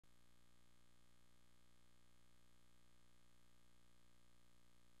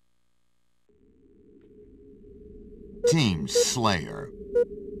Team Slayer.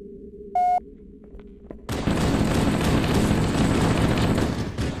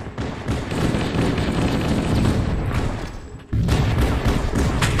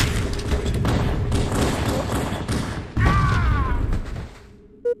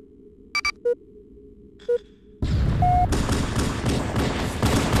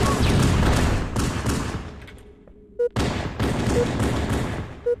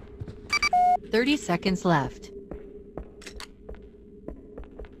 Thirty seconds left.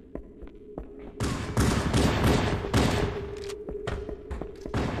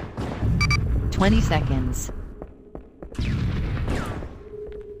 20 seconds.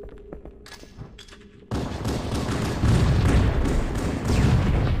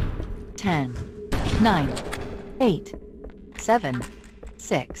 10, 9, 8, 7,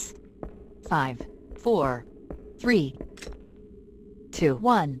 6, 5, 4, 3, 2,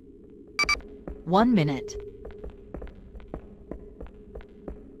 1. 1 minute.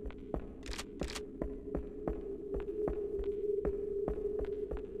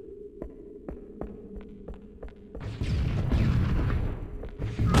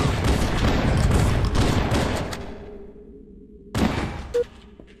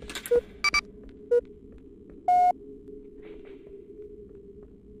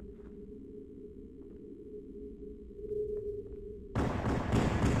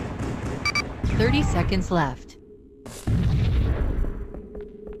 Thirty seconds left.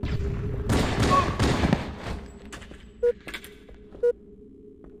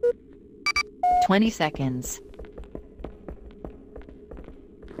 20 seconds.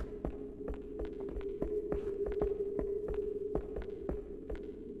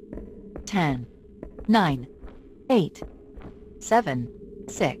 10, 9, 8, 7,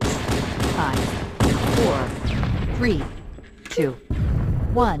 6, 5, 4, 3, 2,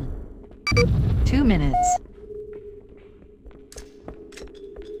 1. 2 minutes.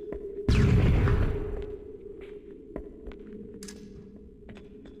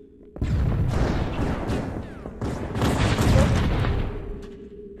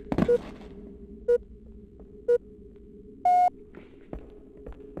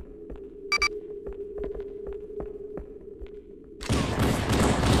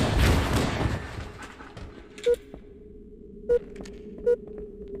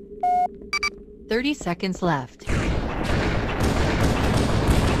 Thirty seconds left.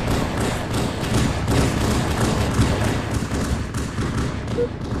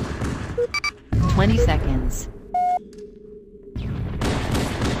 20 seconds.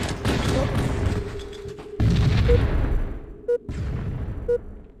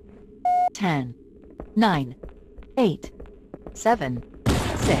 10, 9, 8, 7,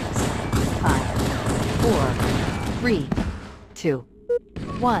 6, 5, 4, 3, 2,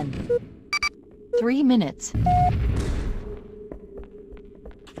 1. 3 minutes.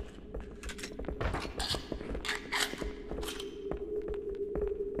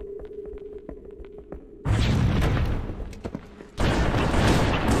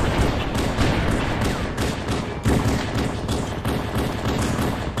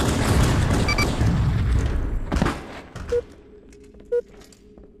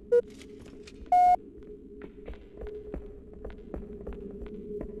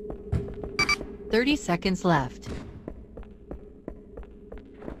 Thirty seconds left.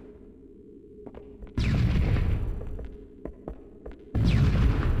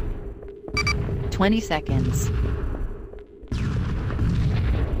 20 seconds.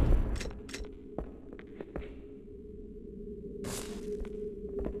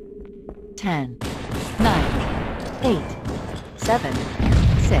 10, 9, 8, 7,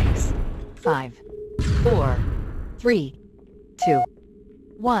 6, 5, 4, 3, 2,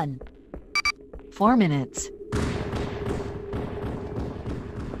 1. 4 minutes.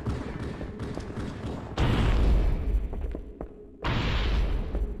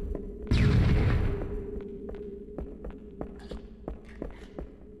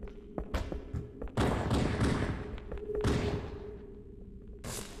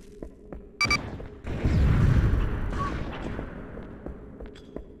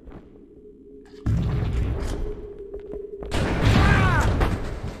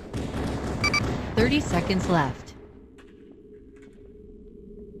 Thirty seconds left.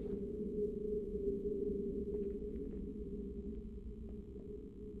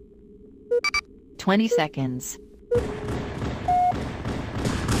 20 seconds.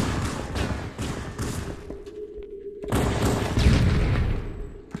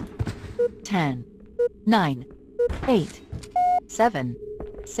 10, 9, 8, 7,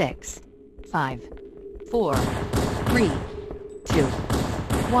 6, 5, 4, 3, 2,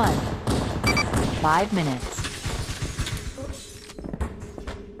 1. 5 minutes.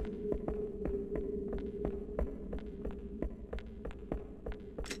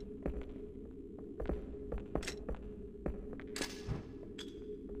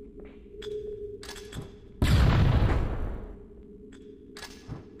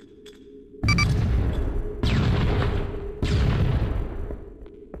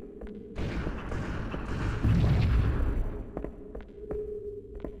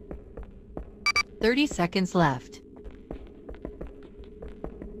 30 seconds left.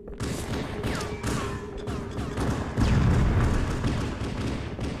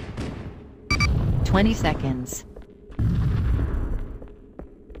 20 seconds.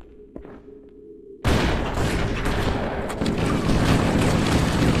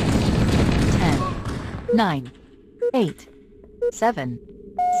 10, 9, 8, 7,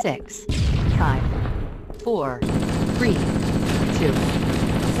 6, 5, 4, 3, 2,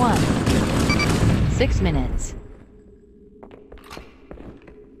 1. 6 minutes.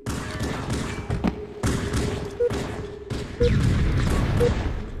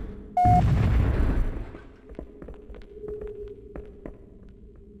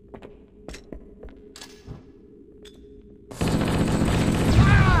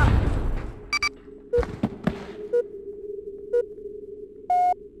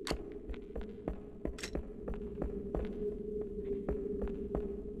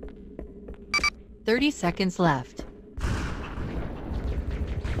 Thirty seconds left.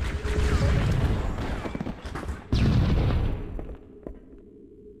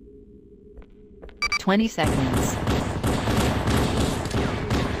 20 seconds.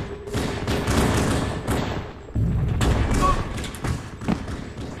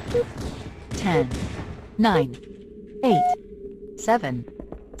 10, 9, 8, 7,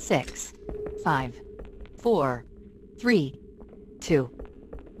 6, 5, 4, 3, 2,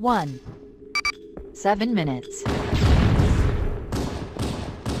 1. 7 minutes.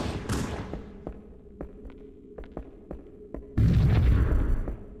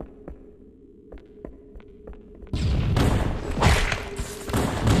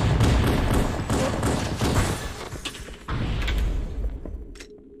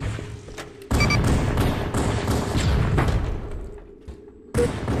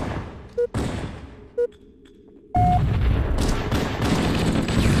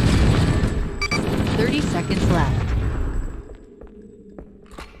 Seconds left.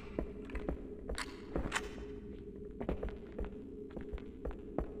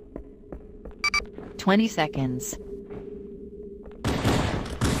 20 seconds.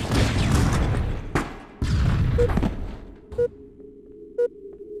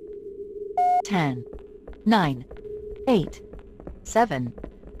 10, 9, 8, 7,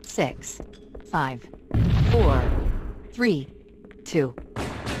 6, 5, 4, 3, 2,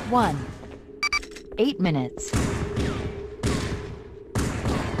 1. 8 minutes.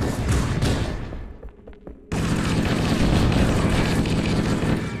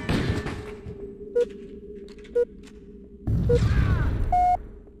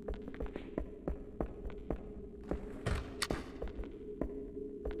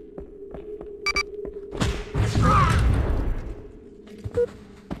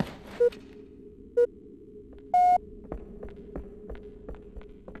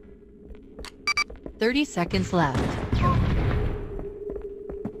 Thirty seconds left.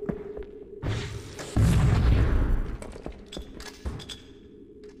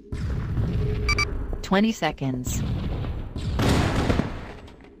 20 seconds.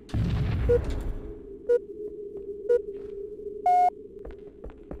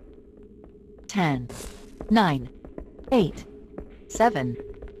 10, 9, 8, 7,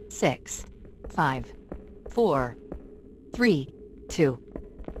 6, 5, 4, 3, 2,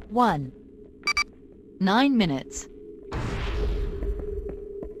 1. 9 minutes.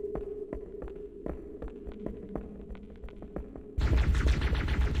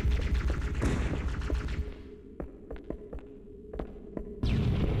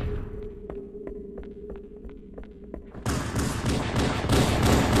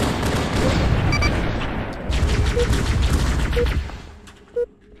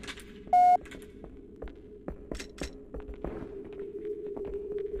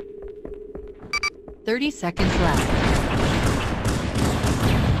 Thirty seconds left.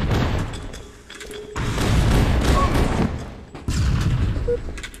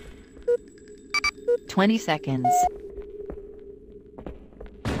 20 seconds.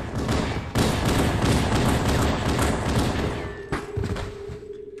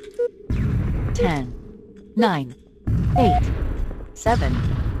 10, 9, 8,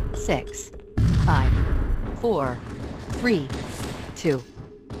 7, 6, 5, 4, 3, 2,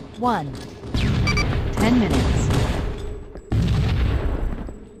 1. 10 minutes.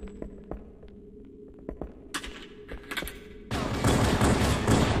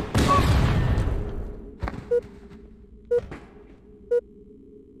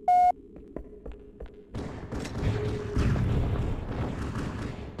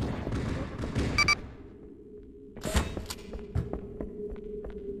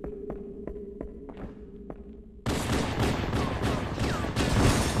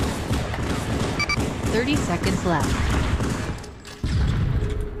 30 seconds left.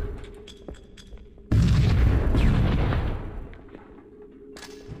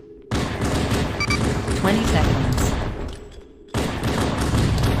 20 seconds.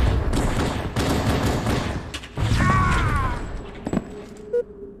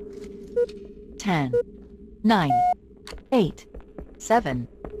 10, 9, 8, 7,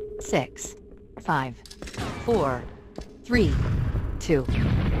 6, 5, 4, 3, 2,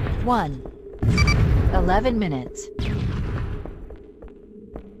 1. 11 minutes.